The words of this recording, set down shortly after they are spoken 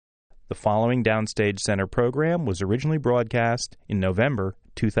The following Downstage Center program was originally broadcast in November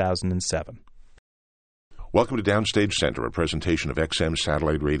 2007. Welcome to Downstage Center, a presentation of XM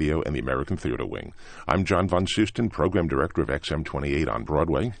Satellite Radio and the American Theater Wing. I'm John von Soosten, Program Director of XM 28 on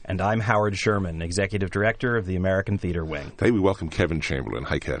Broadway. And I'm Howard Sherman, Executive Director of the American Theater Wing. Today we welcome Kevin Chamberlain.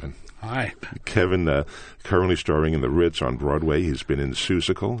 Hi, Kevin. Hi. Kevin, currently starring in The Ritz on Broadway. He's been in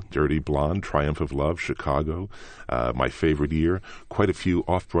Seussical, Dirty Blonde, Triumph of Love, Chicago, My Favorite Year, quite a few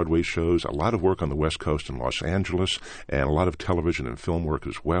off-Broadway shows, a lot of work on the West Coast in Los Angeles, and a lot of television and film work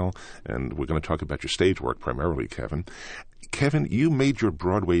as well. And we're going to talk about your stage work primarily, Kevin. Kevin, you made your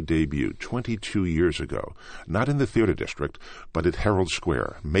Broadway debut 22 years ago, not in the Theater District, but at Herald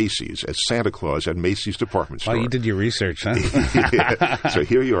Square, Macy's, as Santa Claus at Macy's department store. Well, you did your research, huh? Yeah. So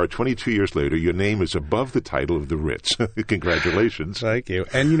here you are, 22 years later. Your name is above the title of the Ritz. Congratulations. Thank you.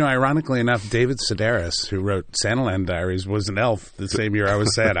 And, ironically enough, David Sedaris, who wrote Santaland Diaries, was an elf the same year I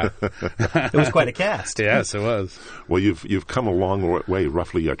was Santa. It was quite a cast. Yes, it was. Well, you've come a long way,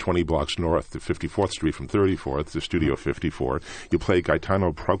 roughly 20 blocks north to 54th Street from 34th to Studio 54. You play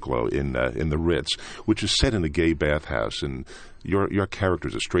Gaetano Proclo in The Ritz, which is set in a gay bathhouse, and your character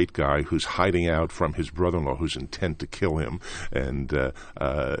is a straight guy who's hiding out from his brother-in-law who's intent to kill him, and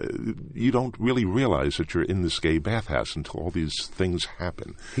you don't really realize that you're in this gay bathhouse until all these things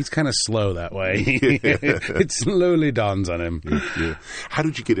happen. He's kind of slow that way. It slowly dawns on him. Yeah. How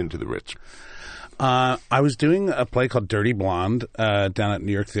did you get into The Ritz? I was doing a play called Dirty Blonde down at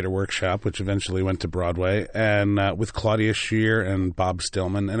New York Theater Workshop, which eventually went to Broadway, and with Claudia Schiffer and Bob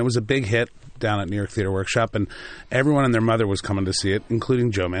Stillman. And it was a big hit down at New York Theater Workshop, and everyone and their mother was coming to see it, including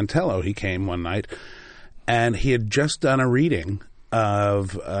Joe Mantello. He came one night, and he had just done a reading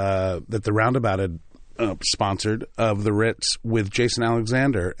of that the Roundabout had sponsored of The Ritz with Jason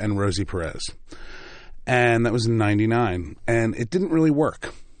Alexander and Rosie Perez. And that was in 1999. And it didn't really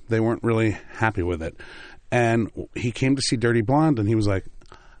work. They weren't really happy with it. And he came to see Dirty Blonde, and he was like,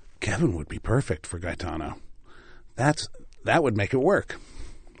 Kevin would be perfect for Gaetano. That would make it work.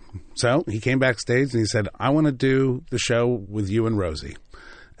 So he came backstage, and he said, I want to do the show with you and Rosie.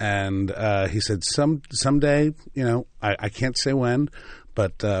 And he said, someday, I can't say when,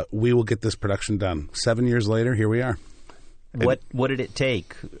 but we will get this production done. 7 years later, here we are. What did it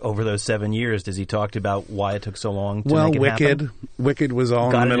take over those 7 years? Does he talk about why it took so long to make it happen? Wicked was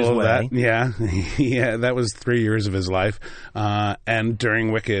all in the middle of that. Yeah, that was 3 years of his life. And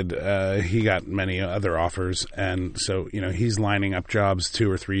during Wicked, he got many other offers. And so, he's lining up jobs 2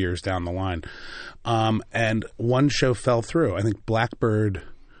 or 3 years down the line. And one show fell through. I think Blackbird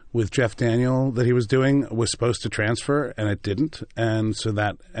with Jeff Daniel that he was doing was supposed to transfer, and it didn't. And so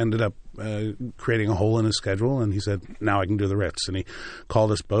that ended up creating a hole in his schedule, and he said, now I can do The Ritz. And he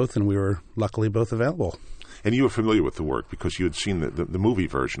called us both, and we were luckily both available. And you were familiar with the work because you had seen the movie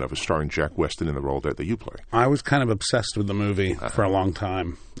version of it starring Jack Weston in the role that you play. I was kind of obsessed with the movie for a long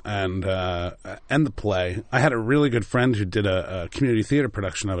time, and the play. I had a really good friend who did a community theater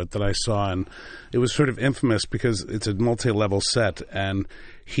production of it that I saw, and it was sort of infamous because it's a multi-level set, and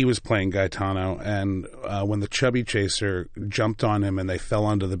he was playing Gaetano, and when the chubby chaser jumped on him and they fell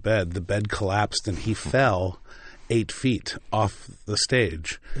onto the bed collapsed, and he fell 8 feet off the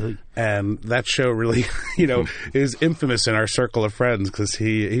stage. Really? And that show really, is infamous in our circle of friends because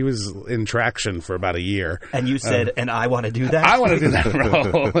he was in traction for about a year. And you said, and I want to do that? I want to do that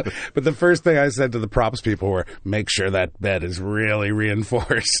role. But the first thing I said to the props people were, make sure that bed is really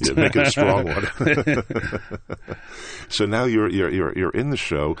reinforced. Yeah, make it a strong one. So now you're in the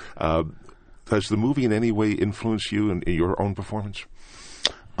show. Does the movie in any way influence you in your own performance?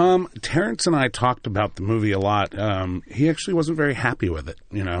 Terrence and I talked about the movie a lot. He actually wasn't very happy with it,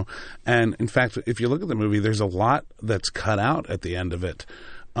 And in fact, if you look at the movie, there's a lot that's cut out at the end of it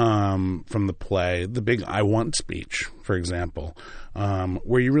from the play. The big I want speech, for example,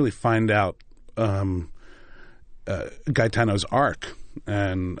 where you really find out Gaetano's arc.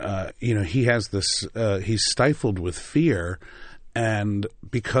 And, he has this, he's stifled with fear. And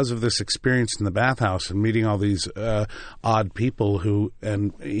because of this experience in the bathhouse and meeting all these odd people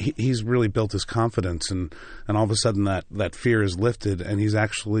he's really built his confidence, and all of a sudden that fear is lifted, and he's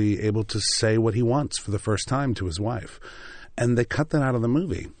actually able to say what he wants for the first time to his wife. And they cut that out of the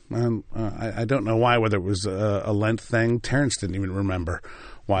movie. I don't know why, whether it was a Lent thing. Terrence didn't even remember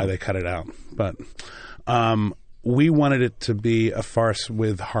why they cut it out. But we wanted it to be a farce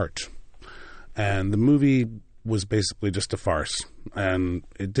with heart. And the movie was basically just a farce, and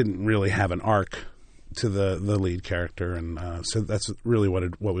it didn't really have an arc to the lead character, and so that's really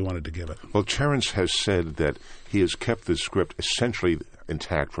what we wanted to give it. Well, Terence has said that he has kept the script essentially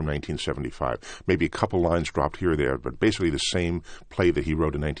intact from 1975. Maybe a couple lines dropped here or there, but basically the same play that he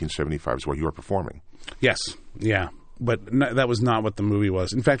wrote in 1975 is what you're performing. Yes, yeah, but that was not what the movie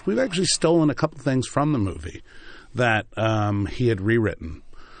was. In fact, we've actually stolen a couple things from the movie that he had rewritten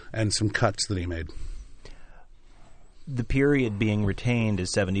and some cuts that he made. The period being retained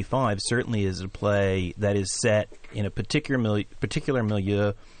as 75 certainly is a play that is set in a particular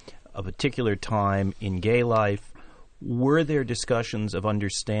milieu, a particular time in gay life. Were there discussions of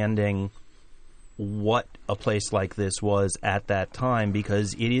understanding what a place like this was at that time?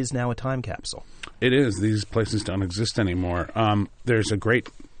 Because it is now a time capsule. It is. These places don't exist anymore. There's a great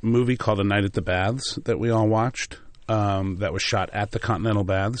movie called A Night at the Baths that we all watched that was shot at the Continental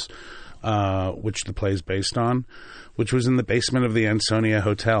Baths, which the play is based on, which was in the basement of the Ansonia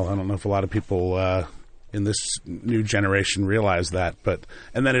Hotel. I don't know if a lot of people in this new generation realize that,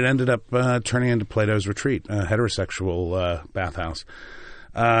 and then it ended up turning into Plato's Retreat, a heterosexual bathhouse.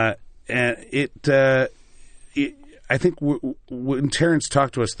 And I think when Terence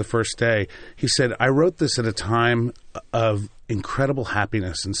talked to us the first day, he said, I wrote this at a time of incredible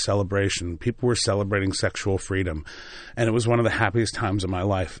happiness and celebration. People were celebrating sexual freedom, and it was one of the happiest times of my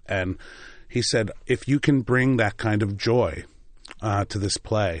life. And he said, if you can bring that kind of joy to this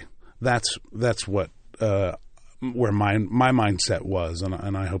play, that's what where my mindset was,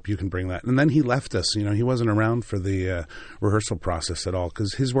 and I hope you can bring that. And then he left us. He wasn't around for the rehearsal process at all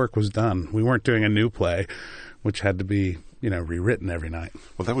because his work was done. We weren't doing a new play, which had to be rewritten every night.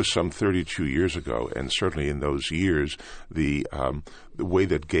 Well, that was some 32 years ago, and certainly in those years, the way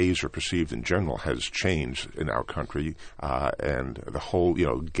that gays are perceived in general has changed in our country, and the whole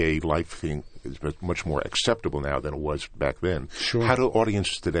gay life thing is much more acceptable now than it was back then. Sure. How do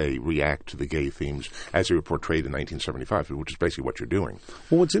audiences today react to the gay themes as they were portrayed in 1975, which is basically what you're doing?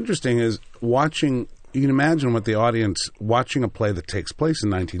 Well, what's interesting is watching. You can imagine what the audience watching a play that takes place in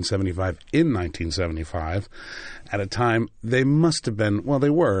 1975 at a time they must have been. Well,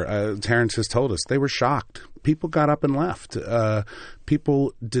 they were. Terence has told us they were shocked. People got up and left.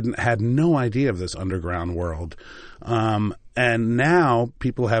 People had no idea of this underground world. And now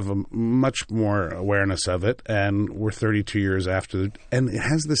people have a much more awareness of it, and we're 32 years after, and it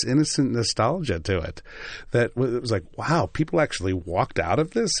has this innocent nostalgia to it that it was like, wow, people actually walked out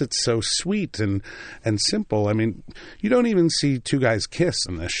of this. It's so sweet and simple. I mean, you don't even see two guys kiss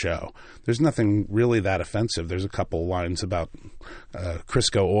in this show. There's nothing really that offensive. There's a couple lines about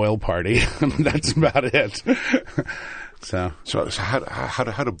Crisco oil party. That's about it. So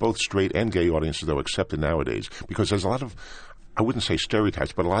how do both straight and gay audiences, though, accept it nowadays? Because there's a lot of, I wouldn't say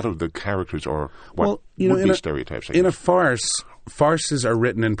stereotypes, but a lot of the characters are would be stereotypes. In a farce, farces are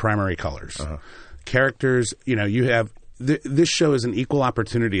written in primary colors. Uh-huh. Characters, you have... This show is an equal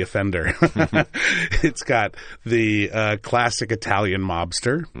opportunity offender. It's got the classic Italian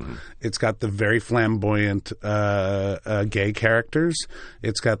mobster. Mm-hmm. It's got the very flamboyant gay characters.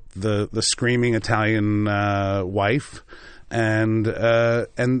 It's got the screaming Italian wife, and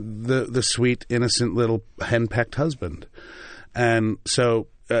the sweet, innocent little henpecked husband. And so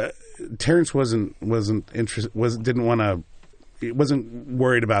Terence wasn't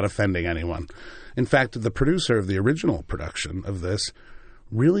worried about offending anyone. In fact, the producer of the original production of this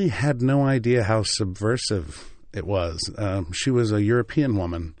really had no idea how subversive it was. She was a European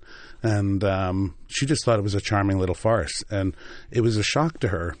woman, and she just thought it was a charming little farce. And it was a shock to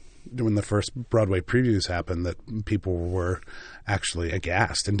her when the first Broadway previews happened that people were actually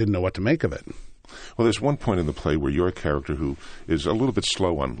aghast and didn't know what to make of it. Well, there's one point in the play where your character, who is a little bit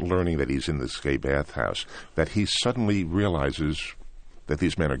slow on learning that he's in this gay bathhouse, that he suddenly realizes that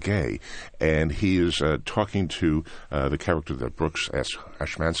these men are gay, and he is talking to the character that Brooks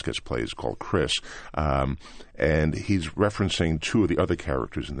Ashmanskas plays called Chris, and he's referencing two of the other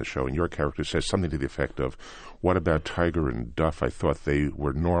characters in the show, and your character says something to the effect of, what about Tiger and Duff? I thought they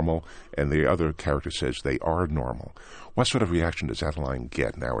were normal, and the other character says they are normal. What sort of reaction does that line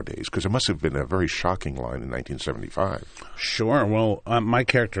get nowadays? Because it must have been a very shocking line in 1975. Sure. Well, my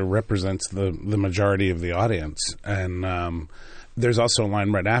character represents the majority of the audience, and there's also a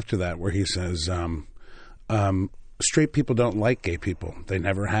line right after that where he says, straight people don't like gay people. They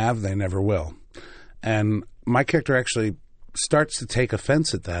never have, they never will. And my character actually starts to take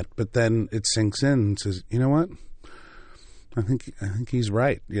offense at that, but then it sinks in and says, you know what? I think he's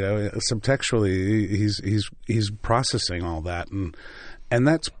right. Subtextually, he's processing all that, and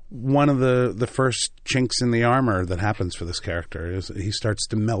that's one of the first chinks in the armor that happens for this character. Is he starts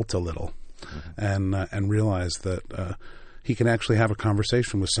to melt a little, mm-hmm. and realize that he can actually have a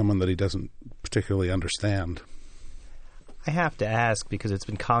conversation with someone that he doesn't particularly understand. I have to ask, because it's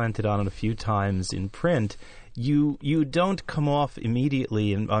been commented on a few times in print, you don't come off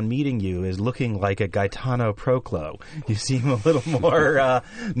immediately on meeting you as looking like a Gaetano Proclo. You seem a little more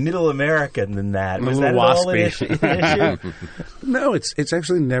middle American than that. Was that at all an issue? No, it's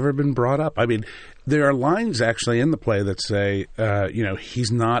actually never been brought up. I mean, there are lines actually in the play that say,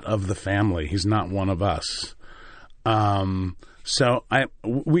 he's not of the family. He's not one of us. So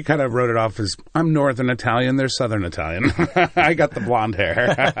we kind of wrote it off as, I'm Northern Italian, they're Southern Italian. I got the blonde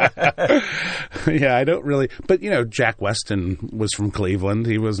hair. Yeah, I don't really. But, Jack Weston was from Cleveland.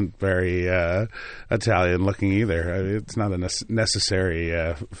 He wasn't very Italian looking either. I mean, it's not a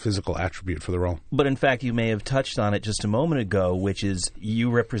necessary physical attribute for the role. But in fact, you may have touched on it just a moment ago, which is you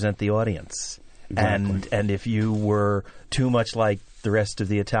represent the audience. Exactly. And if you were too much like the rest of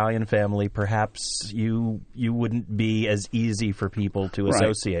the Italian family, perhaps you wouldn't be as easy for people to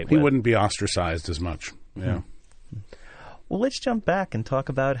associate with. He wouldn't be ostracized as much. Yeah. Well, let's jump back and talk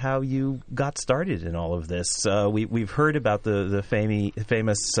about how you got started in all of this. We've heard about the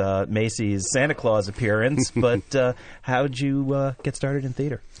famous Macy's Santa Claus appearance, but how'd you get started in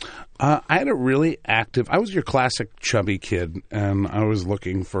theater? I had a really active. I was your classic chubby kid, and I was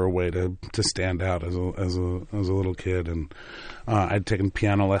looking for a way to stand out as a little kid. And I'd taken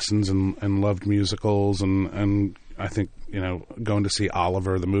piano lessons and loved musicals, and I think going to see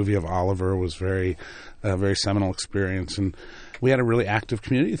Oliver, the movie of Oliver, was very seminal experience. And we had a really active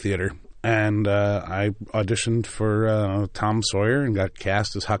community theater. And I auditioned for Tom Sawyer and got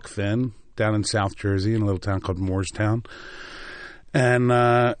cast as Huck Finn down in South Jersey in a little town called Moorestown.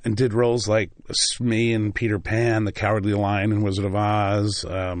 And did roles like Smee and Peter Pan, The Cowardly Lion and Wizard of Oz,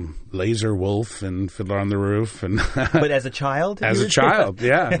 Laser Wolf and Fiddler on the Roof. And but as a child? As a child,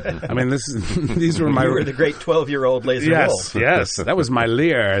 yeah. I mean, these were my... You were the great 12-year-old Laser Wolf. Yes. That was my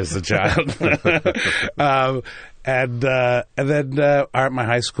Lear as a child. And then my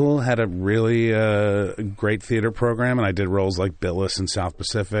high school had a really great theater program, and I did roles like Billis in South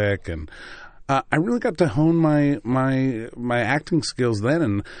Pacific, and I really got to hone my acting skills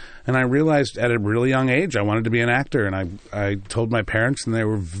then, and I realized at a really young age I wanted to be an actor, and I told my parents, and they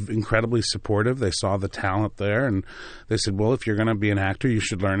were incredibly supportive. They saw the talent there, and they said, well, if you're going to be an actor, you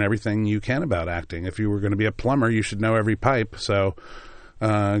should learn everything you can about acting. If you were going to be a plumber, you should know every pipe. So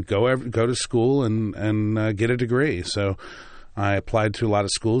go to school and get a degree. So I applied to a lot of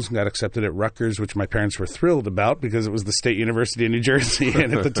schools and got accepted at Rutgers, which my parents were thrilled about because it was the State University of New Jersey.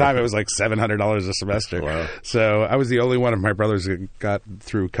 And at the time, it was like $700 a semester. Wow. So I was the only one of my brothers that got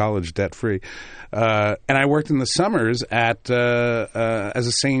through college debt-free. And I worked in the summers as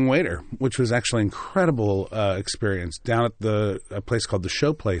a singing waiter, which was actually an incredible experience down at a place called the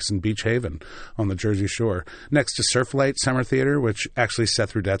Show Place in Beach Haven on the Jersey Shore, next to Surflight Summer Theater, which actually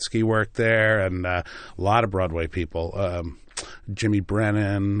Seth Rudetsky worked there, and a lot of Broadway people. Jimmy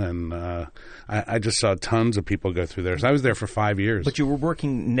Brennan, and I just saw tons of people go through there. So I was there for 5 years. But you were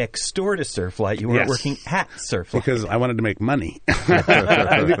working next door to Surflight. You weren't working at Surflight. Because I wanted to make money.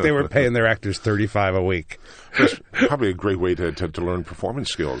 I think they were paying their actors $35 a week. That's probably a great way to learn performance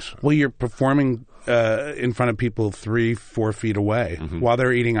skills. Well, you're performing in front of people 3-4 feet away while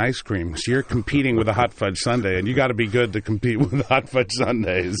they're eating ice cream. So you're competing with a hot fudge sundae, and you got to be good to compete with hot fudge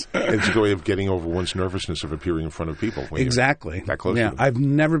sundaes. It's a way of getting over one's nervousness of appearing in front of people. Exactly. That close to them. I've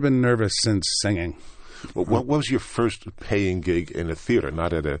never been nervous since singing. Well, what was your first paying gig in a theater,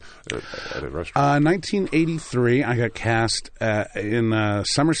 not at a restaurant? 1983, I got cast in a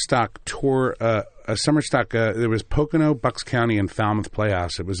summer stock tour. There was Pocono, Bucks County, and Falmouth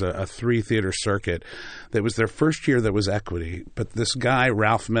Playhouse. It was a 3-theater circuit. That was their first year that was equity. But this guy,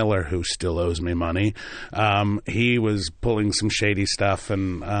 Ralph Miller, who still owes me money, he was pulling some shady stuff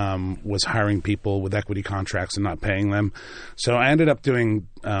and was hiring people with equity contracts and not paying them. So I ended up doing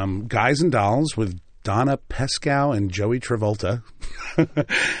Guys and Dolls with Donna Pescow and Joey Travolta,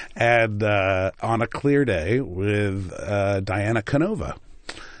 and On a Clear Day with Diana Canova.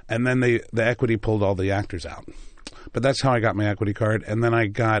 And then the equity pulled all the actors out. But that's how I got my equity card. And then I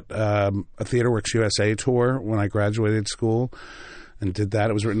got a TheaterWorks USA tour when I graduated school and did that.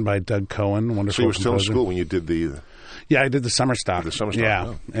 It was written by Doug Cohen, wonderful So you were still composer. in school when you did the... Yeah, I did the summer stock. The summer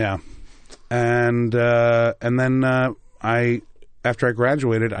stock, Yeah. And then after I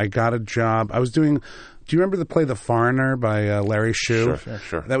graduated, I got a job. I was doing... Do you remember the play The Foreigner by Larry Shue?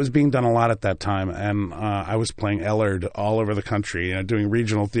 Sure. That was being done a lot at that time, and I was playing Ellard all over the country, doing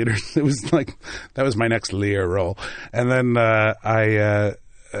regional theaters. It was like, that was my next Lear role. And then I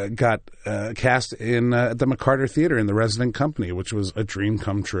got cast in at the McCarter Theater in the Resident Company, which was a dream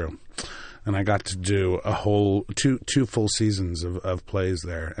come true. and I got to do a whole two full seasons of plays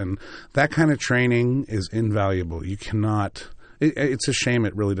there. And that kind of training is invaluable. You cannot. It's a shame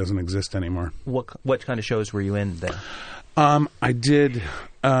it really doesn't exist anymore. What kind of shows were you in there? I did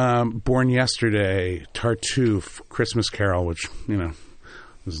Born Yesterday, Tartuffe, Christmas Carol, which,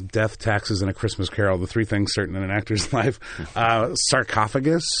 was death, taxes, and A Christmas Carol, the three things certain in an actor's life.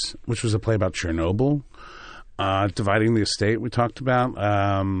 Sarcophagus, which was a play about Chernobyl. Dividing the Estate, we talked about.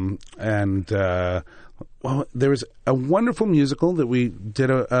 Well, there was a wonderful musical that we did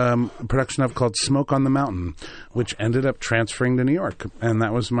a production of called Smoke on the Mountain, which ended up transferring to New York. And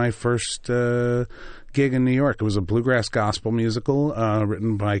that was my first gig in New York. It was a bluegrass gospel musical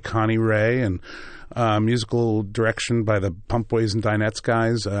written by Connie Ray and musical direction by the Pumpways and Dinettes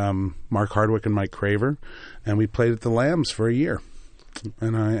guys, Mark Hardwick and Mike Craver. And we played at the Lambs for a year.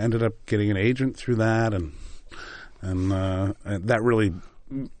 And I ended up getting an agent through that, and that really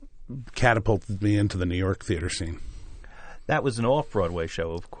catapulted me into the New York theater scene. That was an off-Broadway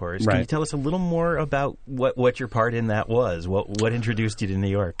show, of course. Right. Can you tell us a little more about what your part in that was? What introduced you to New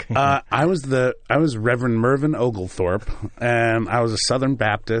York? I was Reverend Mervyn Oglethorpe, and I was a Southern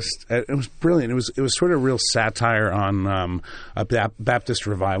Baptist. It was brilliant. It was sort of real satire on a Baptist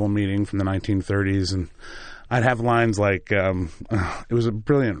revival meeting from the 1930s, and I'd have lines like, it was a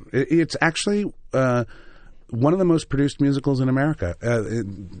brilliant. It's actually one of the most produced musicals in America.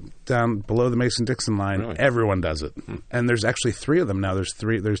 Down below the Mason-Dixon line, really? Everyone does it. And there's actually three of them now. There's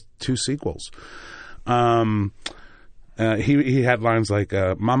two sequels. He had lines like,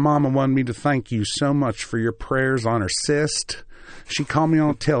 my mama wanted me to thank you so much for your prayers on her cyst. She called me on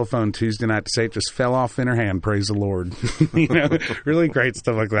the telephone Tuesday night to say it just fell off in her hand. Praise the Lord. Really great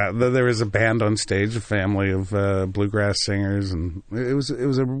stuff like that. There was a band on stage, a family of bluegrass singers, and it was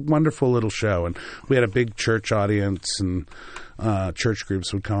a wonderful little show. And we had a big church audience, and church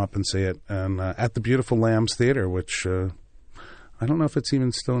groups would come up and see it. And at the beautiful Lambs Theater, which I don't know if it's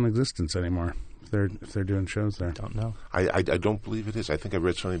even still in existence anymore. If they're doing shows there. Don't know. I don't believe it is. I think I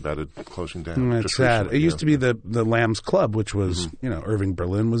read something about it closing down. It's sad. Recently, it used to be the Lambs Club, which was, Irving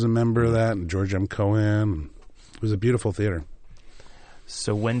Berlin was a member of that, and George M. Cohan. It was a beautiful theater.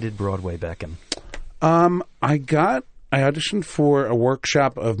 So when did Broadway beckon? I auditioned for a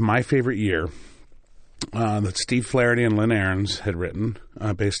workshop of My Favorite Year that Steve Flaherty and Lynn Ahrens had written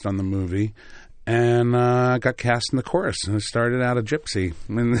based on the movie. And I got cast in the chorus. And I started out a gypsy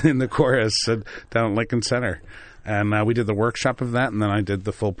in the chorus down at Lincoln Center. And we did the workshop of that, and then I did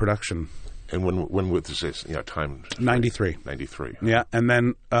the full production. And when was this? Time? 93. 93. Yeah, and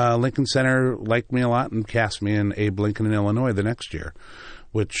then Lincoln Center liked me a lot and cast me in Abe Lincoln in Illinois the next year,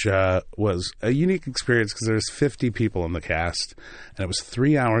 which was a unique experience because there was 50 people in the cast, and it was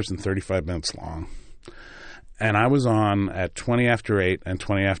 3 hours and 35 minutes long. And I was on at 20 after 8 and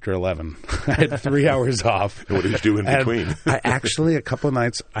 20 after 11. I had 3 hours off. And what did you do in between? I actually, a couple of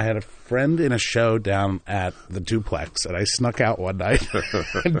nights, I had a friend in a show down at the Duplex, and I snuck out one night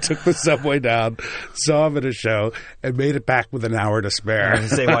and took the subway down, saw him at a show, and made it back with an hour to spare. I was going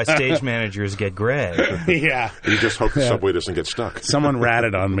to say why stage managers get gray. Yeah. You just hope the subway doesn't get stuck. Someone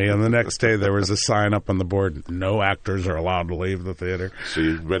ratted on me, and the next day there was a sign up on the board, no actors are allowed to leave the theater. So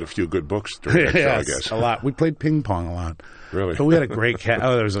you read a few good books during that show, I guess. A lot. We played ping pong a lot. Really? But we had a great cast.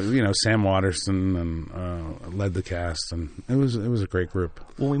 There was Sam Waterston and led the cast, and it was a great group.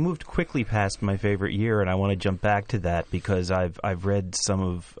 Well, we moved quickly past My Favorite Year, and I want to jump back to that because I've read some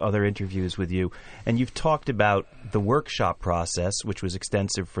of other interviews with you, and you've talked about the workshop process, which was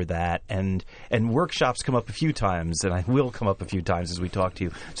extensive for that, and workshops come up a few times, and I will come up a few times as we talk to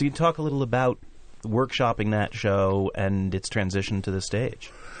you. So you talk a little about workshopping that show and its transition to the stage.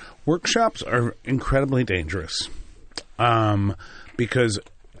 Workshops are incredibly dangerous because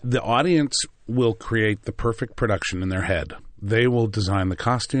the audience will create the perfect production in their head. They will design the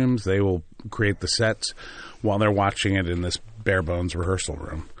costumes. They will create the sets while they're watching it in this bare-bones rehearsal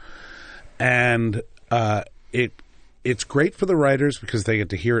room. And it's great for the writers because they get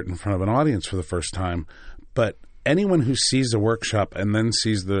to hear it in front of an audience for the first time. But anyone who sees a workshop and then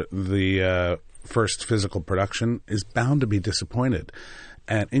sees the first physical production is bound to be disappointed,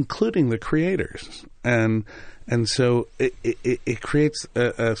 and including the creators. And so it creates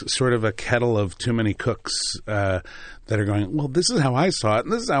a sort of a kettle of too many cooks that are going, well, this is how I saw it,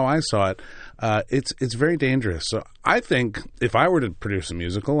 and this is how I saw it. It's very dangerous. So I think if I were to produce a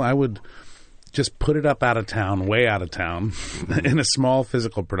musical, I would just put it up out of town, way out of town, in a small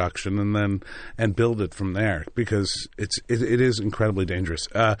physical production, and build it from there because it is incredibly dangerous.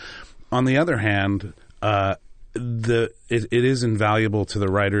 On the other hand, it is invaluable to the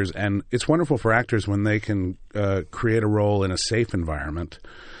writers, and it's wonderful for actors when they can create a role in a safe environment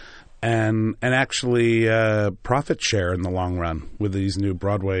and actually profit share in the long run with these new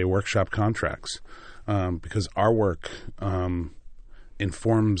Broadway workshop contracts, because our work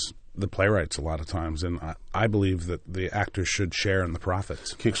informs the playwrights a lot of times, and I believe that the actors should share in the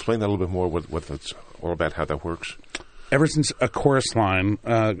profits. Can you explain that a little bit more, what that's all about, how that works? Ever since the Chorus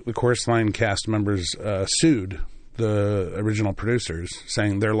Line cast members sued the original producers,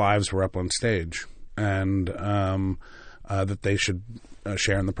 saying their lives were up on stage, and that they should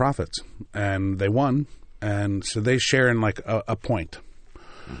share in the profits. And they won, and so they share in like a point.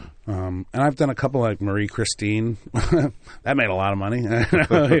 And I've done a couple like Marie Christine. That made a lot of money.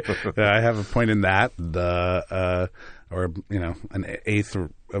 I have a point in that, or an eighth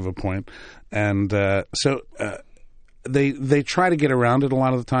of a point. And so they try to get around it a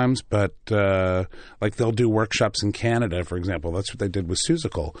lot of the times, but like they'll do workshops in Canada, for example. That's what they did with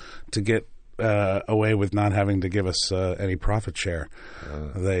Seussical to get away with not having to give us any profit share.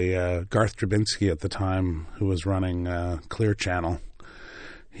 Garth Drabinsky at the time, who was running Clear Channel,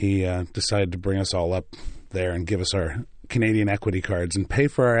 he decided to bring us all up there and give us our Canadian equity cards and pay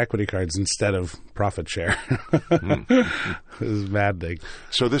for our equity cards instead of profit share. It was maddening.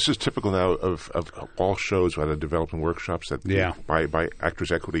 So this is typical now of all shows at development workshops that by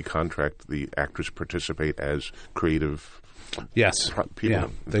actors' equity contract, the actors participate as creative people. Yeah,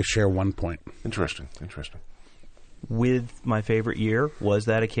 they share 1 point. Interesting. With My Favorite Year, was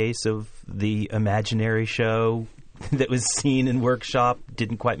that a case of the imaginary show that was seen in workshop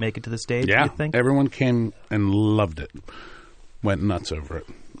didn't quite make it to the stage, yeah, you think? Everyone came and loved it. Went nuts over it.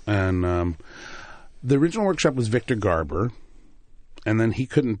 And the original workshop was Victor Garber, and then he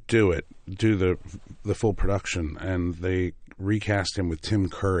couldn't do the full production, and they recast him with Tim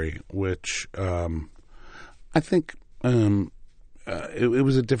Curry, which I think it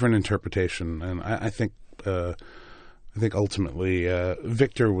was a different interpretation, and I think ultimately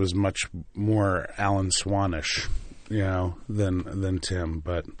Victor was much more Alan Swanish, than Tim,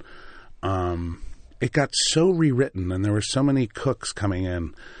 but it got so rewritten, and there were so many cooks coming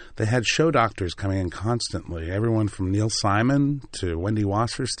in. They had show doctors coming in constantly, everyone from Neil Simon to Wendy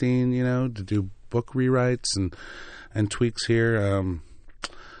Wasserstein, to do book rewrites and tweaks here.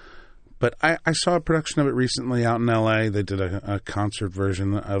 But I saw a production of it recently out in L.A. They did a concert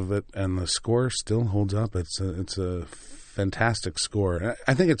version of it, and the score still holds up. It's a fantastic score.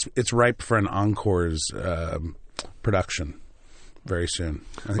 I think it's ripe for an encore's production very soon.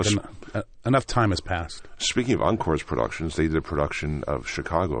 I think enough time has passed. Speaking of Encore's productions, they did a production of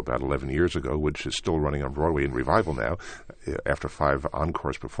Chicago about 11 years ago, which is still running on Broadway in revival now, after 5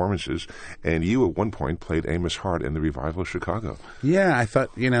 Encore's performances. And you, at one point, played Amos Hart in the revival of Chicago. Yeah, I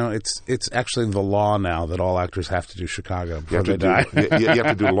thought, it's actually the law now that all actors have to do Chicago before they die. You have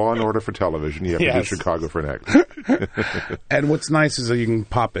to do Law and Order for television. You have to do Chicago for an act. And what's nice is that you can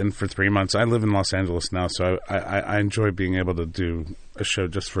pop in for 3 months. I live in Los Angeles now, so I enjoy being able to do a show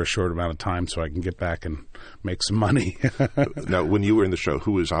just for a short amount of time so I can get back and make some money. Now, when you were in the show,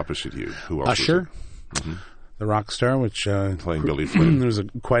 who was opposite you? Who else? Usher, the rock star, which playing Billy Flynn. There was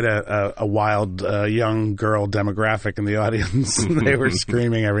quite a wild young girl demographic in the audience. They were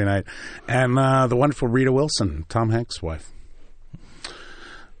screaming every night. And the wonderful Rita Wilson, Tom Hanks' wife.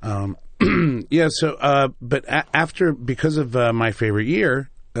 But because of My Favorite Year,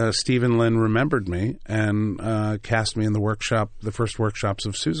 Stephen Lynn remembered me and cast me in the first workshops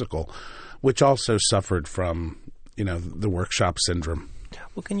of Seussical, which also suffered from, the workshop syndrome.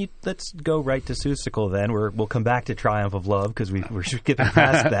 Well, let's go right to Seussical then. We'll come back to Triumph of Love because we're skipping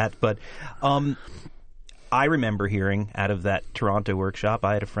past that. But I remember hearing out of that Toronto workshop,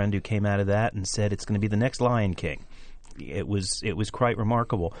 I had a friend who came out of that and said it's going to be the next Lion King. It was quite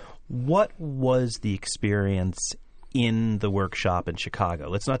remarkable. What was the experience in the workshop in Chicago?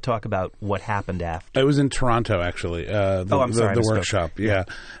 Let's not talk about what happened after. It was in Toronto, actually. I'm sorry. The workshop, yeah.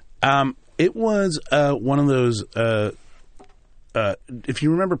 It was one of those... if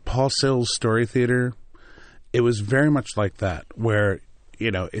you remember Paul Sills' Story Theater, it was very much like that, where,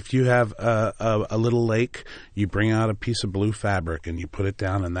 if you have a little lake, you bring out a piece of blue fabric and you put it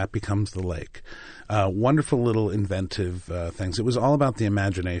down and that becomes the lake. Wonderful little inventive things. It was all about the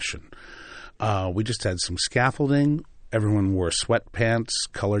imagination. We just had some scaffolding. Everyone wore sweatpants,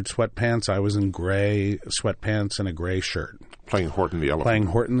 colored sweatpants. I was in gray sweatpants and a gray shirt. Playing Horton the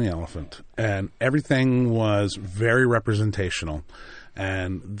Elephant. And everything was very representational.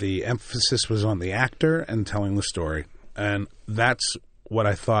 And the emphasis was on the actor and telling the story. And that's what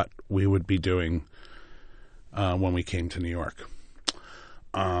I thought we would be doing when we came to New York.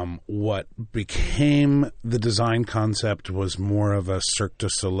 What became the design concept was more of a Cirque du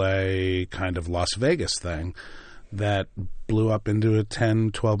Soleil kind of Las Vegas thing. that blew up into a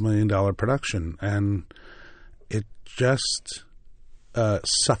 $10-12 million production, and it just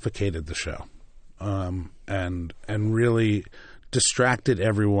suffocated the show, and really distracted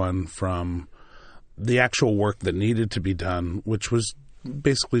everyone from the actual work that needed to be done, which was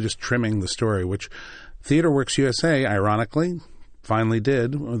basically just trimming the story, which TheatreWorks USA, ironically, finally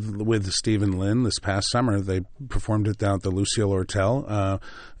did with Stephen Lin this past summer. They performed it down at the Lucille Ortel,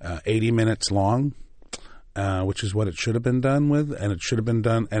 80 minutes long, which is what it should have been done with, and it should have been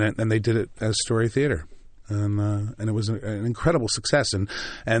done, and they did it as story theater. And it was an incredible success,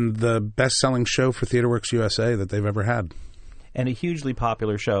 and the best-selling show for TheatreWorks USA that they've ever had. And a hugely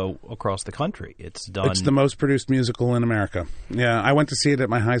popular show across the country. It's the most produced musical in America. Yeah, I went to see it at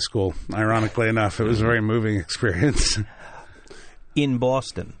my high school, ironically enough. It was a very moving experience. In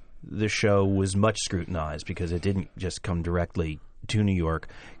Boston, the show was much scrutinized because it didn't just come directly to New York.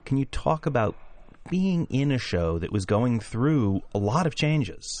 Can you talk about being in a show that was going through a lot of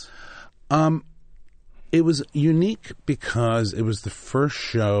changes? It was unique because it was the first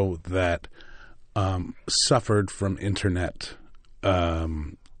show that suffered from internet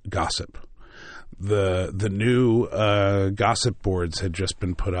gossip. The new gossip boards had just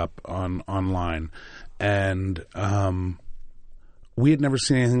been put up online, and we had never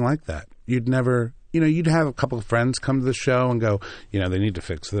seen anything like that. You'd have a couple of friends come to the show and go, they need to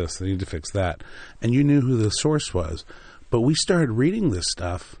fix this, they need to fix that, and you knew who the source was. But we started reading this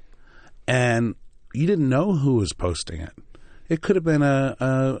stuff, and you didn't know who was posting it. It could have been a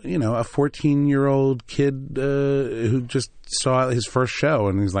 14-year-old kid who just saw his first show,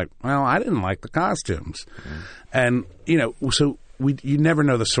 and he's like, "Well, I didn't like the costumes," and so you never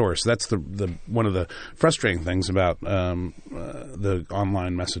know the source. That's the one of the frustrating things about the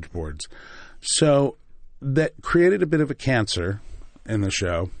online message boards. So that created a bit of a cancer in the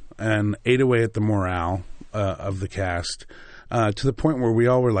show and ate away at the morale of the cast to the point where we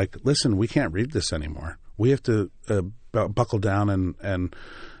all were like, "Listen, we can't read this anymore. We have to." Buckle down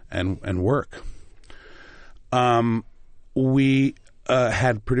and work. We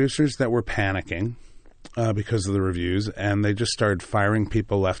had producers that were panicking because of the reviews, and they just started firing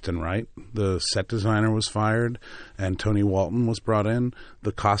people left and right. The set designer was fired, and Tony Walton was brought in.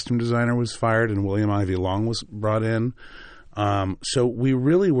 The costume designer was fired, and William Ivey Long was brought in. So we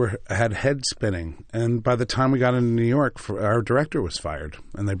really had head spinning, and by the time we got into New York, our director was fired,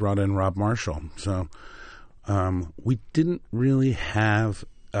 and they brought in Rob Marshall. So. We didn't really have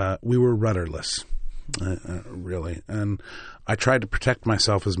we were rudderless, really. And I tried to protect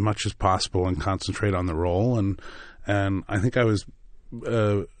myself as much as possible and concentrate on the role. And I think I was,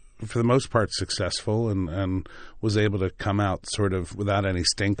 for the most part, successful and was able to come out sort of without any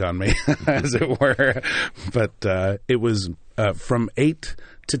stink on me, as it were. But it was from 8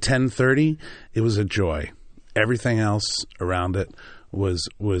 to 10:30, it was a joy. Everything else around it was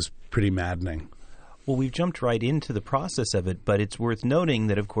pretty maddening. Well, we've jumped right into the process of it, but it's worth noting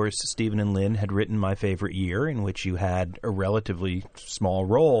that, of course, Stephen and Lin had written My Favorite Year, in which you had a relatively small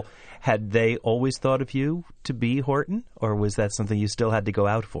role. Had they always thought of you to be Horton, or was that something you still had to go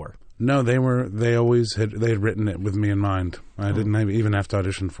out for? No, they had written it with me in mind. I didn't even have to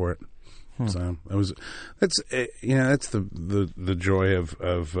audition for it. So that's the joy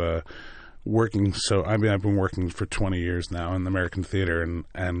of working. So I've been working for 20 years now in the American theater,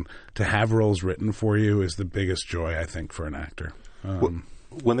 and to have roles written for you is the biggest joy, I think, for an actor.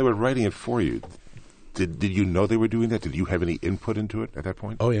 When they were writing it for you, did you know they were doing that? Did you have any input into it at that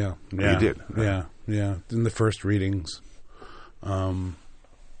point? Oh yeah. You did. Yeah. In the first readings,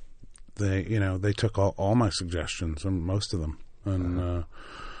 they took all my suggestions, and most of them, and.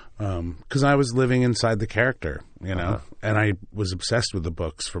 Because I was living inside the character, and I was obsessed with the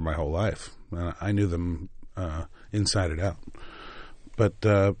books for my whole life. I knew them inside and out. But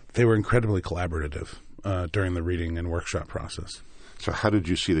they were incredibly collaborative during the reading and workshop process. So how did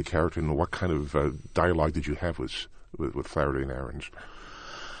you see the character, and what kind of dialogue did you have with Flaherty and Ahrens?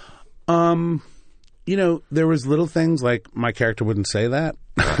 There was little things like my character wouldn't say that,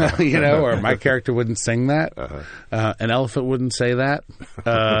 or my character wouldn't sing that. An elephant wouldn't say that.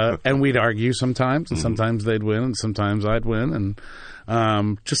 And we'd argue sometimes, and sometimes they'd win, and sometimes I'd win.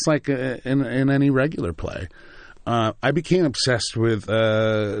 And just like in any regular play. I became obsessed with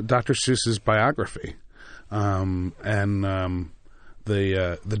Dr. Seuss's biography and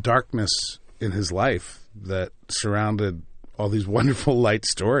the darkness in his life that surrounded all these wonderful light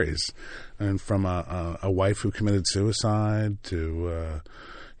stories. And from a wife who committed suicide to,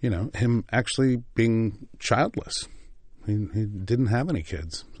 him actually being childless. He didn't have any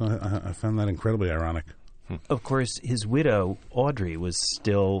kids. So I found that incredibly ironic. Of course, his widow, Audrey, was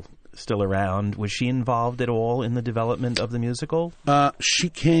still still around. Was she involved at all in the development of the musical? She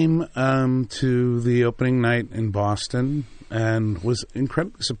came to the opening night in Boston and was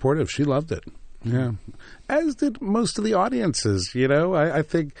incredibly supportive. She loved it. Yeah, as did most of the audiences. You know, I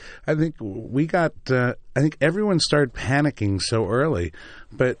think we got. I think everyone started panicking so early,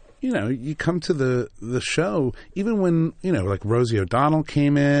 but you know, you come to the show even when like Rosie O'Donnell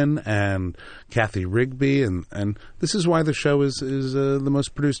came in and Kathy Rigby, and this is why the show is the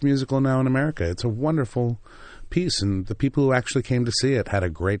most produced musical now in America. It's a wonderful piece, and the people who actually came to see it had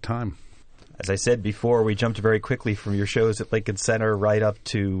a great time. As I said before, we jumped very quickly from your shows at Lincoln Center right up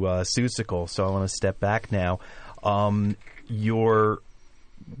to Seussical, so I want to step back now. Your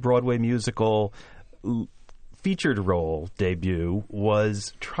Broadway musical featured role debut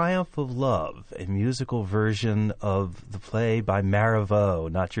was Triumph of Love, a musical version of the play by Marivaux,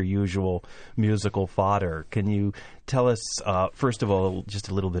 not your usual musical fodder. Can you tell us, first of all, just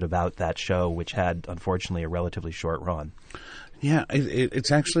a little bit about that show, which had, unfortunately, a relatively short run? Yeah,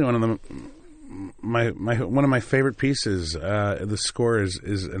 it's actually one of one of my favorite pieces. The score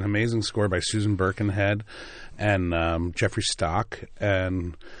is an amazing score by Susan Birkenhead and Jeffrey Stock,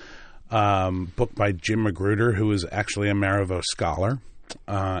 and book by Jim Magruder, who is actually a Marivaux scholar.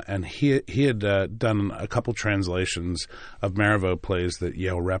 And he had done a couple translations of Marivaux plays that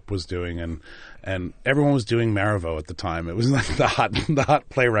Yale Rep was doing, and everyone was doing Marivaux at the time. It was like the hot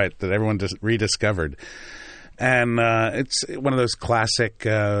playwright that everyone just rediscovered. And it's one of those classic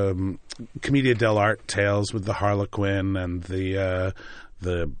commedia dell'arte tales with the Harlequin and the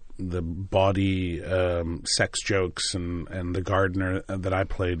bawdy sex jokes, and the gardener that I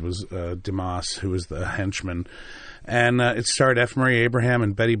played was Dimas, who was the henchman. And it starred F. Murray Abraham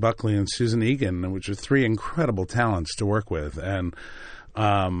and Betty Buckley and Susan Egan, which are three incredible talents to work with. And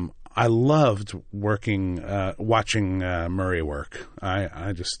I loved watching Murray work.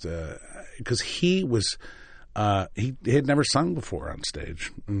 I just because he was. He had never sung before on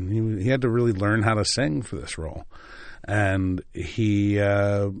stage. He had to really learn how to sing for this role, and it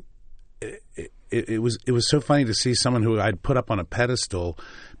was so funny to see someone who I'd put up on a pedestal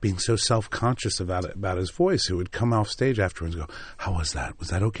being so self-conscious about his voice, who would come off stage afterwards and go, "How was that? Was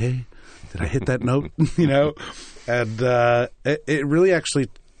that okay? Did I hit that note?" And it really actually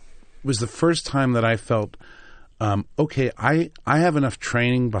was the first time that I felt, okay, I have enough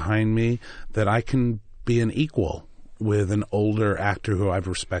training behind me that I can be an equal with an older actor who I've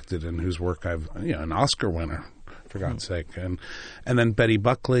respected and whose work I've, an Oscar winner, for God's sake. And then Betty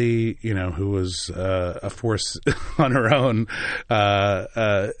Buckley, who was a force on her own.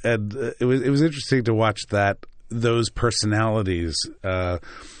 And it was interesting to watch those personalities.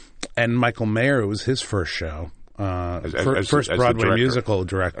 And Michael Mayer, it was his first show. First Broadway musical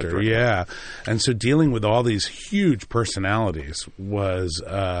director. Yeah. And so dealing with all these huge personalities was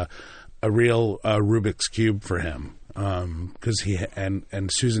a real Rubik's Cube for him, because he and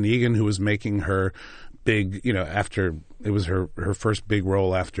Susan Egan, who was making her big, after it was her first big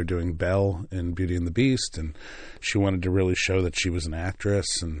role after doing Belle in Beauty and the Beast, and she wanted to really show that she was an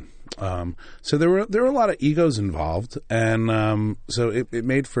actress, and so there were a lot of egos involved, and so it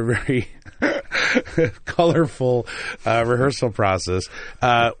made for a very colorful rehearsal process.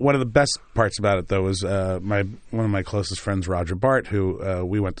 One of the best parts about it, though, was one of my closest friends, Roger Bart, who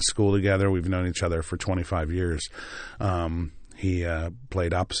we went to school together. We've known each other for 25 years. He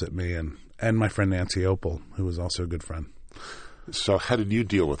played opposite me, and my friend Nancy Opel, who was also a good friend. So how did you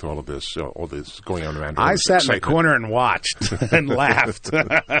deal with all this going on around? I sat in the corner and watched and laughed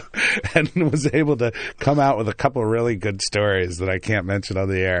and was able to come out with a couple of really good stories that I can't mention on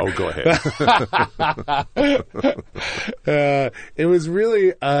the air. Oh, go ahead. It was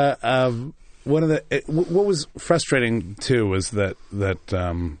really one of the what was frustrating, too, was that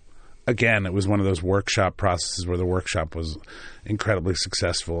again, it was one of those workshop processes where the workshop was incredibly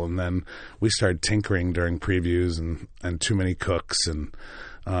successful, and then we started tinkering during previews and too many cooks, and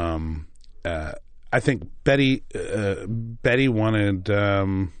I think Betty wanted.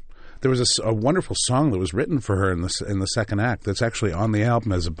 There was a wonderful song that was written for her in the second act that's actually on the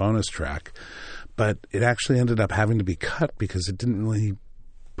album as a bonus track, but it actually ended up having to be cut because it didn't really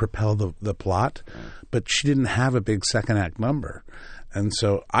propel the plot. But she didn't have a big second act number. And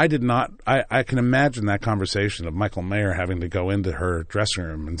so I did not. I can imagine that conversation of Michael Mayer having to go into her dressing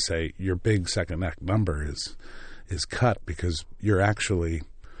room and say, "Your big second act number is cut because you're actually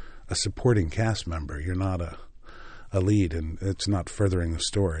a supporting cast member. You're not a lead, and it's not furthering the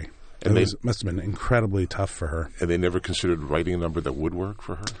story." And must have been incredibly tough for her. And they never considered writing a number that would work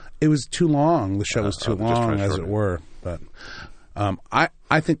for her? It was too long. The show was too long, as it were. But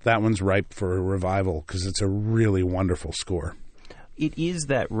I think that one's ripe for a revival because it's a really wonderful score. it is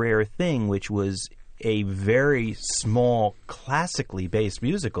that rare thing, which was a very small, classically based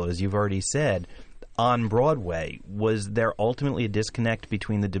musical, as you've already said, on Broadway. Was there ultimately a disconnect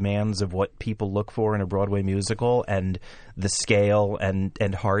between the demands of what people look for in a Broadway musical and the scale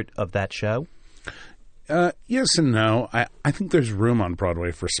and heart of that show? Yes and no. I think there's room on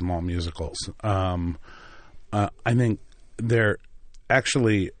Broadway for small musicals. I think they're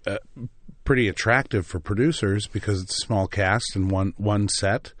actually pretty attractive for producers because it's a small cast and one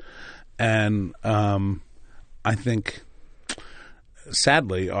set. And I think,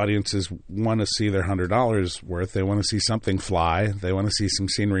 sadly, audiences want to see their $100 worth. They want to see something fly. They want to see some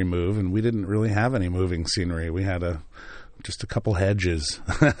scenery move. And we didn't really have any moving scenery. We had just a couple hedges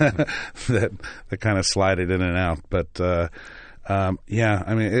that kind of slided in and out. But yeah,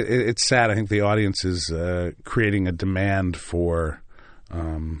 I mean, it's sad. I think the audience is creating a demand to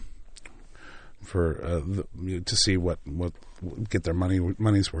see what get their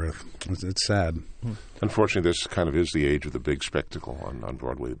money's worth. It's sad. Unfortunately, this kind of is the age of the big spectacle on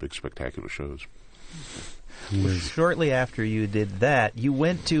Broadway, the big spectacular shows. Well, shortly after you did that, you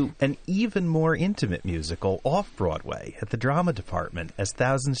went to an even more intimate musical off-Broadway at the Drama Department as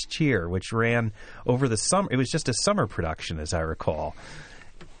Thousands Cheer, which ran over the summer. It was just a summer production, as I recall.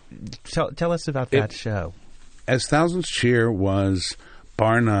 Tell us about that show. As Thousands Cheer was,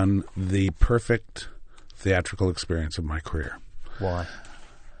 bar none, the perfect theatrical experience of my career. Why?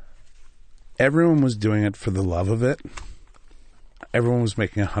 Everyone was doing it for the love of it. Everyone was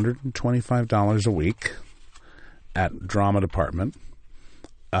making $125 a week at Drama Department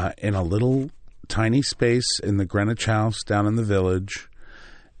in a little tiny space in the Greenwich House down in the Village.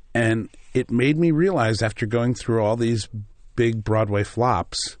 And it made me realize, after going through all these big Broadway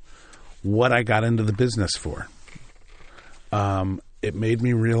flops, what I got into the business for. It made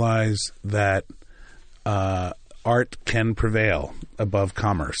me realize that art can prevail above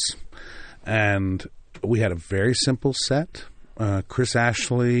commerce. And we had a very simple set. Chris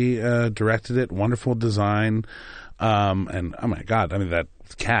Ashley directed it. Wonderful design. And, oh, my God, I mean, that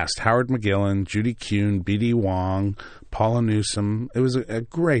cast, Howard McGillen, Judy Kuhn, B.D. Wong, Paula Newsome. It was a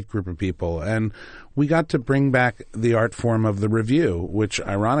great group of people. And we got to bring back the art form of the review, which,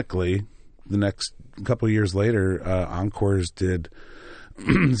 ironically, the next couple of years later, Encores did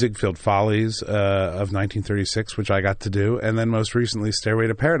Ziegfeld Follies of 1936, which I got to do, and then most recently Stairway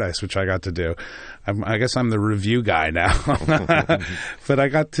to Paradise, which I got to do. I guess I'm the review guy now. But I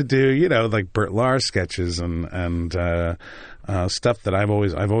got to do, like Bert Lahr sketches and stuff that I've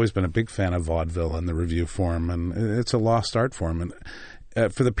always been a big fan of vaudeville in the review form, and it's a lost art form. And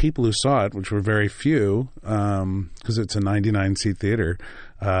for the people who saw it, which were very few, because it's a 99-seat theater,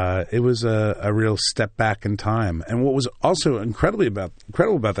 it was a real step back in time. And what was also incredible about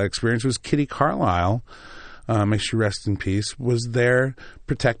that experience was Kitty Carlisle, may she rest in peace, was there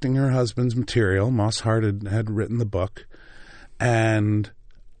protecting her husband's material. Moss Hart had written the book, and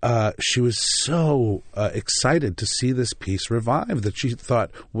she was so excited to see this piece revive that she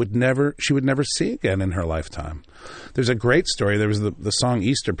thought she would never see again in her lifetime. There's a great story. There was the song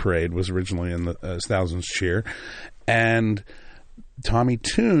Easter Parade was originally in the Thousands Cheer, and Tommy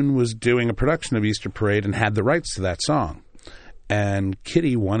Tune was doing a production of Easter Parade and had the rights to that song. And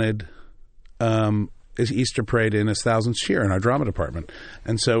Kitty wanted Easter Parade in his Thousands Cheer in our drama department.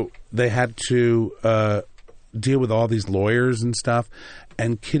 And so they had to deal with all these lawyers and stuff.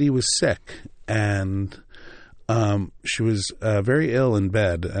 And Kitty was sick. And she was very ill in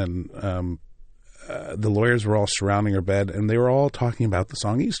bed. And the lawyers were all surrounding her bed. And they were all talking about the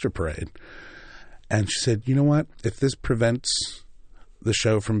song Easter Parade. And she said, you know what? If this prevents the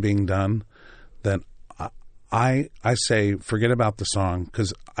show from being done, then I say forget about the song,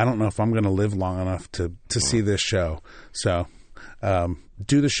 because I don't know if I'm going to live long enough to see this show. So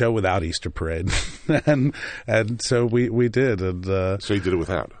do the show without Easter Parade. and so we did. And so you did it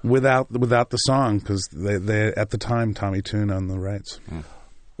without the song, because they at the time Tommy Tune owned the rights.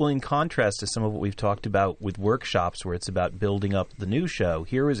 Well, in contrast to some of what we've talked about with workshops where it's about building up the new show,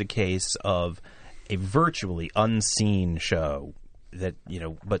 here was a case of a virtually unseen show that,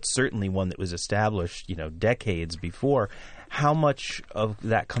 but certainly one that was established, decades before. How much of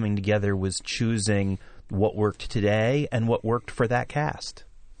that coming together was choosing what worked today and what worked for that cast?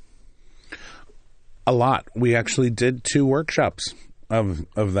 A lot. We actually did 2 workshops of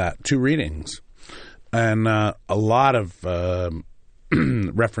that, 2 readings, and a lot of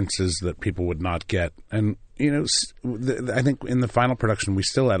references that people would not get. And I think in the final production we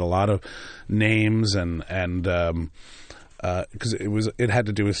still had a lot of names and because it had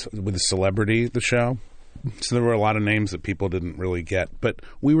to do with the celebrity, the show. So there were a lot of names that people didn't really get. But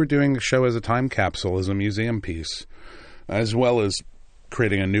we were doing the show as a time capsule, as a museum piece. as well as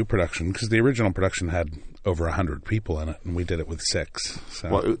creating a new production, because the original production had over 100 people in it, and we did it with 6. So.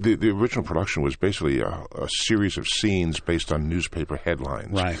 Well, the original production was basically a series of scenes based on newspaper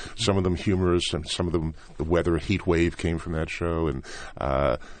headlines. Right. Some of them humorous, and some of them, the weather, heat wave came from that show, and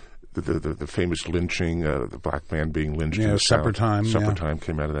the famous lynching, the black man being lynched. Yeah, in the Supper South. Time. Supper Time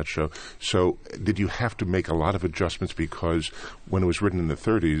came out of that show. So did you have to make a lot of adjustments because when it was written in the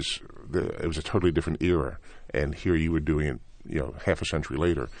 30s, it was a totally different era, and here you were doing it, half a century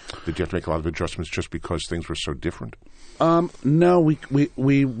later? Did you have to make a lot of adjustments just because things were so different? No,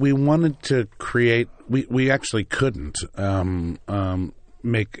 we wanted to create. We actually couldn't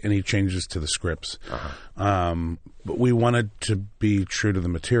make any changes to the scripts, but we wanted to be true to the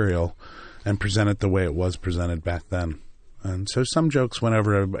material and present it the way it was presented back then. And so some jokes went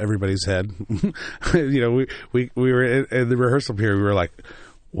over everybody's head. We were in the rehearsal period. We were like,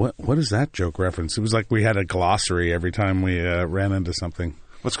 What is that joke reference? It was like we had a glossary every time we ran into something.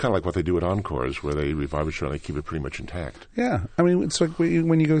 Well, it's kind of like what they do at Encores, where they revive a show and they keep it pretty much intact. Yeah. I mean, it's like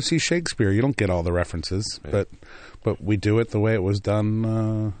when you go see Shakespeare, you don't get all the references, Yeah. but we do it the way it was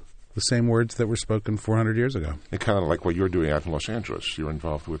done, the same words that were spoken 400 years ago. And kind of like what you're doing out in Los Angeles. You're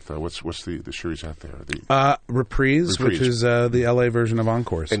involved with, what's the series out there? Reprise, which is the L.A. version of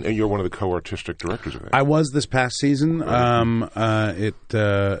Encores. And you're one of the co-artistic directors of that. I was this past season. Right. It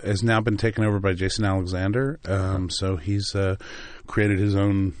has now been taken over by Jason Alexander, so he's created his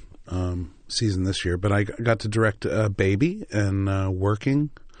own season this year. But I got to direct Baby and Working.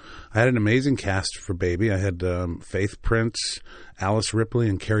 I had an amazing cast for Baby. I had Faith Prince, Alice Ripley,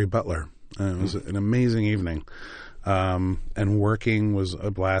 and Carrie Butler. It was an amazing evening. And Working was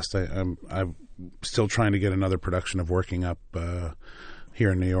a blast. I'm still trying to get another production of Working up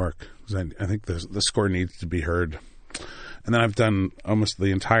here in New York. I think the score needs to be heard. And then I've done almost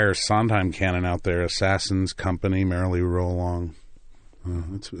the entire Sondheim canon out there: Assassins, Company, Merrily Roll Along.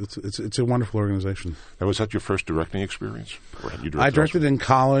 It's a wonderful organization. Now, was that your first directing experience? Or had you directed I directed in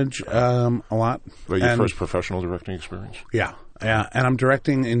college a lot. Well, your first professional directing experience? Yeah. And I'm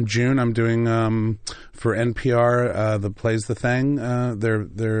directing in June. I'm doing for NPR the Plays the Thing,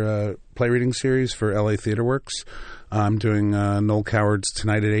 their play reading series for LA Theater Works. I'm doing Noel Coward's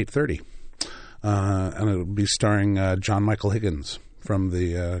Tonight at 8:30, and it'll be starring John Michael Higgins from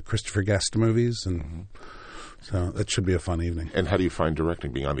the Christopher Guest movies, and so that should be a fun evening. And how do you find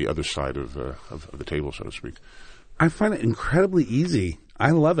directing, being on the other side of the table, so to speak? I find it incredibly easy. I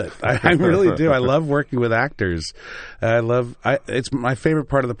love it. I really do. I love working with actors. It's my favorite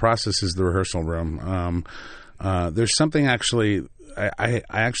part of the process is the rehearsal room. There's something actually. I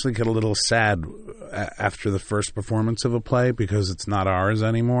actually get a little sad after the first performance of a play because it's not ours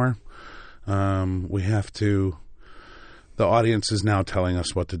anymore. We have to. The audience is now telling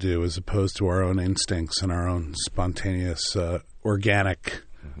us what to do, as opposed to our own instincts and our own spontaneous, organic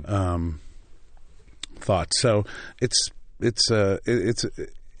thoughts. So it's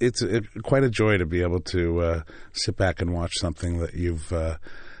quite a joy to be able to sit back and watch something that you've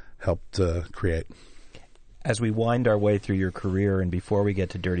helped create. As we wind our way through your career and before we get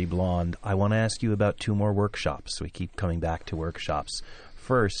to Dirty Blonde, I want to ask you about 2 more workshops. We keep coming back to workshops.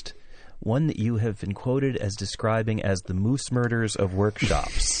 First, one that you have been quoted as describing as the Moose Murders of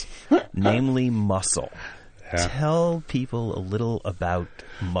workshops, namely Muscle. Yeah. Tell people a little about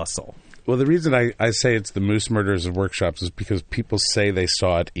Muscle. Well, the reason I say it's the Moose Murders of workshops is because people say they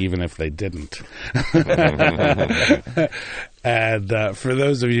saw it even if they didn't. And for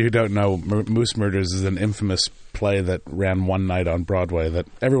those of you who don't know, Moose Murders is an infamous play that ran one night on Broadway that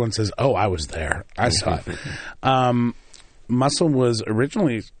everyone says, oh, I was there. I saw it. Muscle was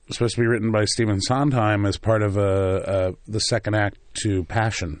originally supposed to be written by Stephen Sondheim as part of the second act to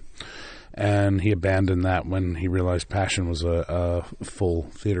Passion. And he abandoned that when he realized Passion was a full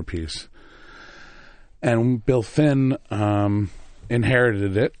theater piece. And Bill Finn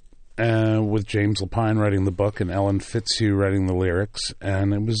inherited it with James Lapine writing the book and Ellen Fitzhugh writing the lyrics.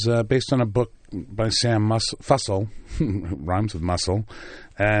 And it was based on a book by Sam Fussell, rhymes with muscle,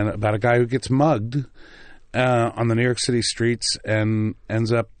 and about a guy who gets mugged on the New York City streets and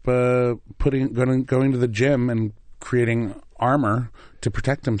ends up going to the gym and creating armor to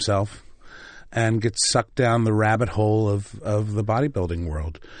protect himself, and gets sucked down the rabbit hole of the bodybuilding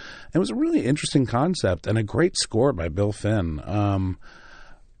world. It was a really interesting concept and a great score by Bill Finn.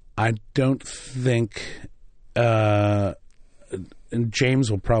 I don't think, and James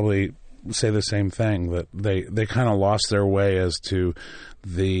will probably say the same thing, that they kind of lost their way as to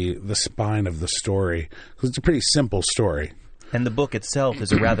the spine of the story, because it's a pretty simple story. And the book itself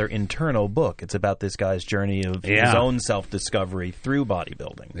is a rather internal book. It's about this guy's journey of his own self-discovery through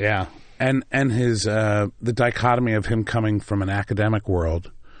bodybuilding. Yeah. And his the dichotomy of him coming from an academic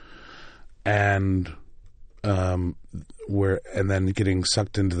world and then getting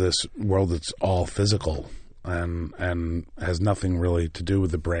sucked into this world that's all physical and has nothing really to do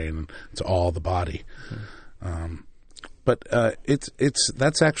with the brain. It's all the body. But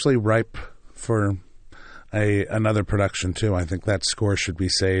that's actually ripe for another production too. I think that score should be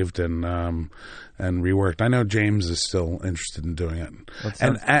saved and reworked. I know James is still interested in doing it.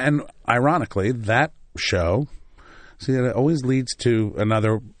 And ironically, that show, see, it always leads to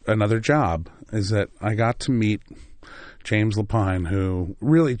another job. Is that I got to meet James Lapine, who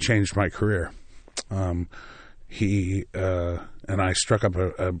really changed my career. He and I struck up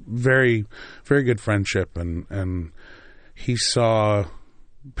a very, very good friendship, and he saw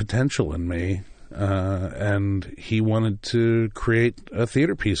potential in me, and he wanted to create a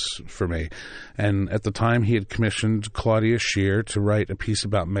theater piece for me. And at the time, he had commissioned Claudia Schiffer to write a piece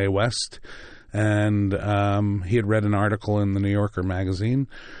about Mae West, and he had read an article in the New Yorker magazine,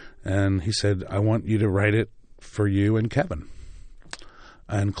 and he said, "I want you to write it for you and Kevin."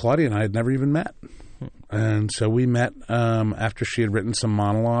 And Claudia and I had never even met. And so we met after she had written some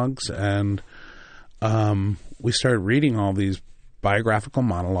monologues, and we started reading all these biographical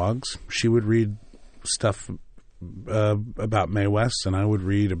monologues. She would read stuff about Mae West, and I would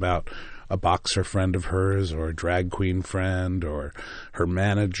read about a boxer friend of hers or a drag queen friend or her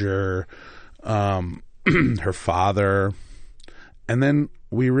manager, her father. And then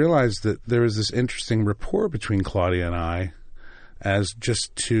we realized that there was this interesting rapport between Claudia and I as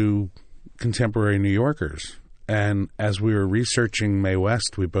just two contemporary New Yorkers. And as we were researching Mae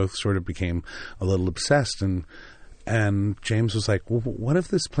West, we both sort of became a little obsessed. And James was like, well, what if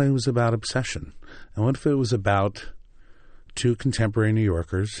this play was about obsession? And what if it was about two contemporary New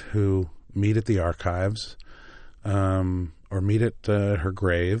Yorkers who meet at the archives or meet at her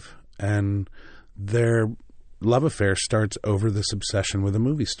grave, and their love affair starts over this obsession with a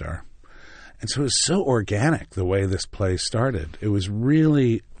movie star. And so it was so organic the way this play started. It was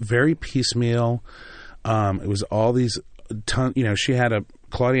really very piecemeal. It was all these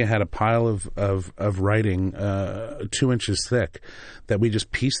Claudia had a pile of writing 2 inches thick that we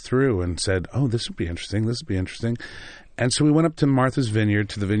just pieced through and said, oh, this would be interesting, this would be interesting. And so we went up to Martha's Vineyard,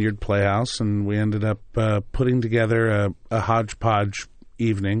 to the Vineyard Playhouse, and we ended up putting together a hodgepodge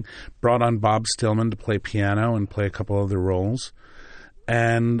evening, brought on Bob Stillman to play piano and play a couple other roles.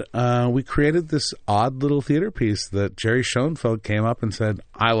 And we created this odd little theater piece that Jerry Schoenfeld came up and said,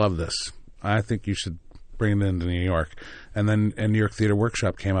 I love this. I think you should bring it into New York. And then New York Theater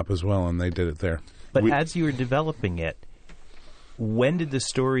Workshop came up as well, and they did it there. But as you were developing it, when did the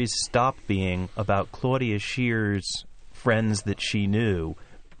stories stop being about Claudia Schiffer's friends that she knew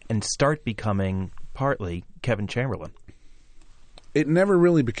and start becoming partly Kevin Chamberlain? It never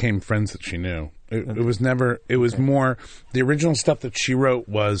really became friends that she knew. It was never. It was more the original stuff that she wrote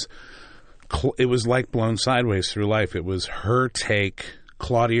was. It was like Blown Sideways Through Life. It was her take,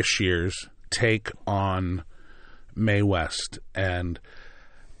 Claudia Schiffer's take on Mae West, and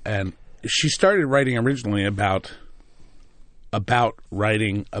she started writing originally about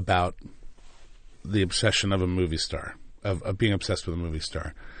writing about the obsession of a movie star, of being obsessed with a movie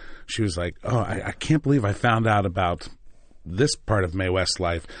star. She was like, "Oh, I can't believe I found out about this part of Mae West's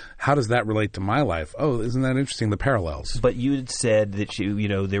life. How does that relate to my life? Oh, isn't that interesting, the parallels?" But you had said that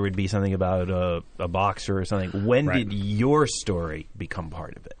there would be something about a boxer or something. When did your story become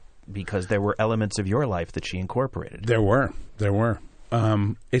part of it? Because there were elements of your life that she incorporated. There were.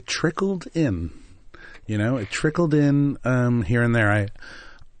 It trickled in. It trickled in here and there.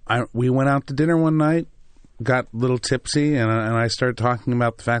 We went out to dinner one night, got a little tipsy, and I started talking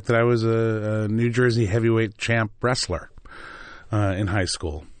about the fact that I was a New Jersey heavyweight champ wrestler in high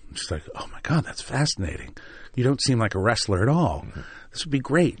school. She's like, oh, my God, that's fascinating. You don't seem like a wrestler at all. Mm-hmm. This would be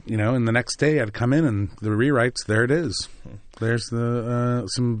great. And the next day I'd come in and the rewrites, there it is. There's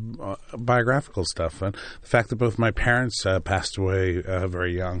some biographical stuff. And the fact that both my parents passed away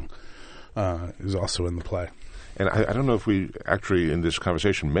very young is also in the play. And I don't know if we actually, in this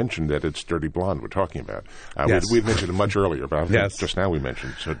conversation, mentioned that it's Dirty Blonde we're talking about. Yes. We mentioned it much earlier, but yes. Just now we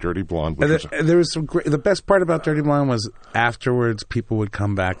mentioned. So Dirty Blonde. There was some great. The best part about Dirty Blonde was afterwards people would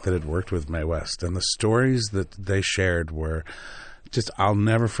come back that had worked with Mae West, and the stories that they shared were just, I'll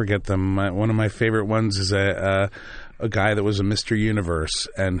never forget them. One of my favorite ones is a guy that was a Mr. Universe,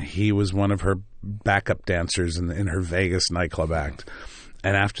 and he was one of her backup dancers in her Vegas nightclub act.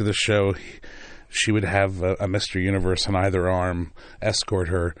 And after the show, she would have a Mr. Universe on either arm escort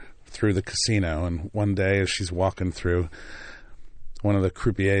her through the casino. And one day as she's walking through, one of the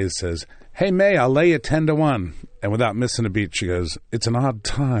croupiers says, "Hey, May, I'll lay you 10-1." And without missing a beat, she goes, "It's an odd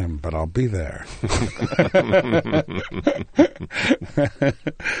time, but I'll be there."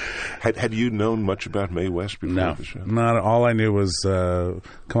 Had you known much about Mae West before No, the show? not all I knew was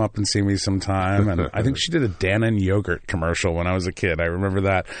come up and see me sometime. And I think she did a Dannon yogurt commercial when I was a kid. I remember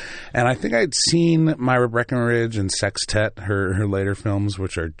that. And I think I'd seen Myra Breckenridge and Sextet, her later films,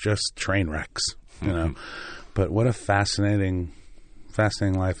 which are just train wrecks, you know. But what a fascinating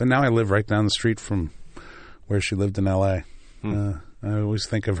life. And now I live right down the street from where she lived in L.A. I always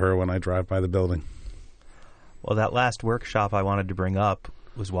think of her when I drive by the building. Well, that last workshop I wanted to bring up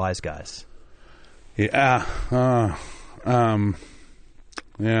was Wise Guys. Yeah,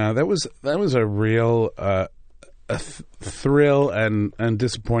 yeah, that was a real thrill and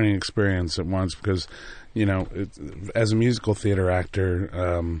disappointing experience at once because, you know, as a musical theater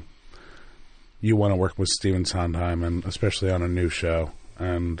actor, you want to work with Stephen Sondheim, and especially on a new show,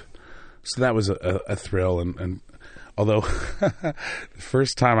 and so that was a thrill. And although the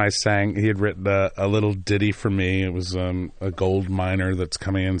first time I sang, he had written a little ditty for me. It was a gold miner that's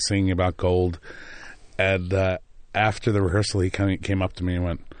coming in singing about gold. And after the rehearsal, he came up to me and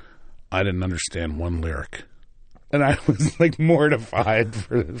went, "I didn't understand one lyric." And I was like mortified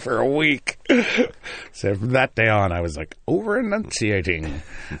for a week. So from that day on, I was like over enunciating.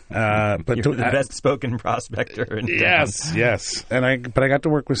 But You're the best spoken prospector in town. Yes. And I got to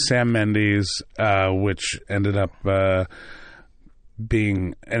work with Sam Mendes, which ended up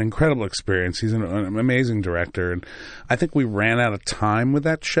being an incredible experience. He's an amazing director, and I think we ran out of time with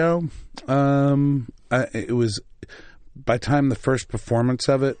that show. It was by the time the first performance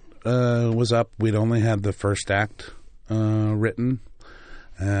of it was up, we'd only had the first act written,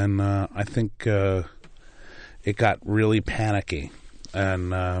 and I think it got really panicky,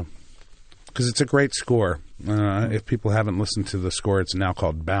 and because it's a great score. If people haven't listened to the score, it's now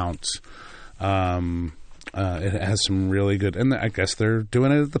called Bounce. It has some really good, and I guess they're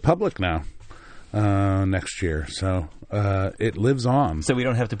doing it at the Public now next year, so it lives on. So we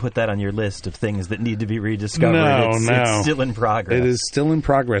don't have to put that on your list of things that need to be rediscovered. No, it's still in progress. It is still in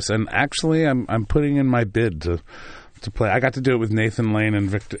progress, and actually, I'm putting in my bid to play. I got to do it with Nathan Lane and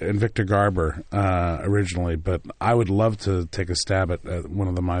Victor Garber originally, but I would love to take a stab at one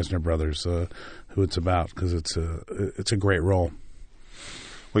of the Meisner brothers, who it's about, because it's a great role.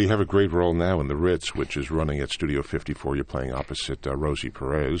 Well, you have a great role now in The Ritz, which is running at Studio 54. You're playing opposite Rosie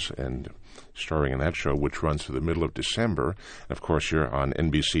Perez and starring in that show, which runs to the middle of December. And, of course, you're on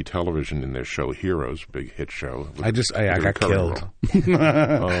NBC television in their show Heroes, big hit show. I got killed.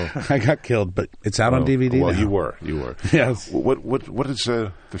 I got killed, but it's out on DVD well, now. you were. Yes. What does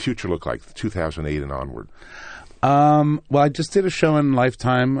the future look like, 2008 and onward? Well, I just did a show in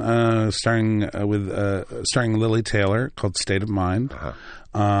Lifetime starring Lily Taylor called State of Mind. Uh-huh.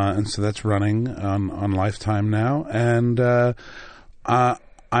 And so that's running on Lifetime now. And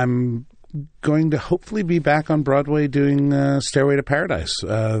I'm going to hopefully be back on Broadway doing Stairway to Paradise.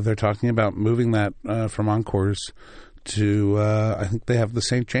 They're talking about moving that from Encores to, I think they have the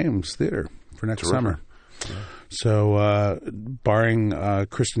St. James Theater for next summer. Yeah. So barring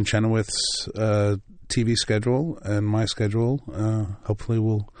Kristen Chenoweth's TV schedule and my schedule, hopefully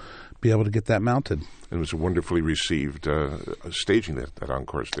we'll be able to get that mounted. It was a wonderfully received staging that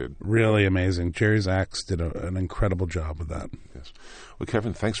Encores did. Really amazing. Jerry Zaks did an incredible job with that. Yes. Well,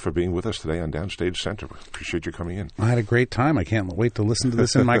 Kevin, thanks for being with us today on Downstage Center. Appreciate you coming in. I had a great time. I can't wait to listen to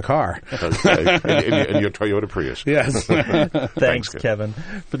this in my car. Okay. and your Toyota Prius. Yes. Thanks, Kevin.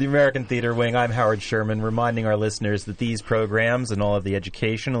 For the American Theater Wing, I'm Howard Sherman, reminding our listeners that these programs and all of the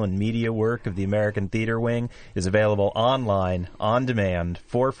educational and media work of the American Theater Wing is available online, on demand,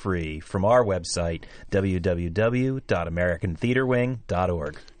 for free from our website,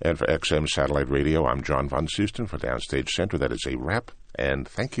 www.americantheaterwing.org. And for XM Satellite Radio, I'm John Von Soosten for Downstage Center. That is a wrap, and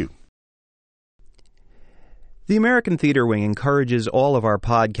thank you. The American Theater Wing encourages all of our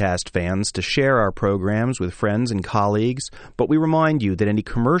podcast fans to share our programs with friends and colleagues, but we remind you that any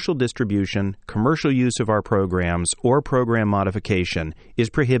commercial distribution, commercial use of our programs, or program modification is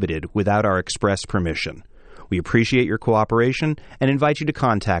prohibited without our express permission. We appreciate your cooperation and invite you to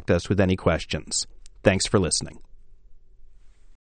contact us with any questions. Thanks for listening.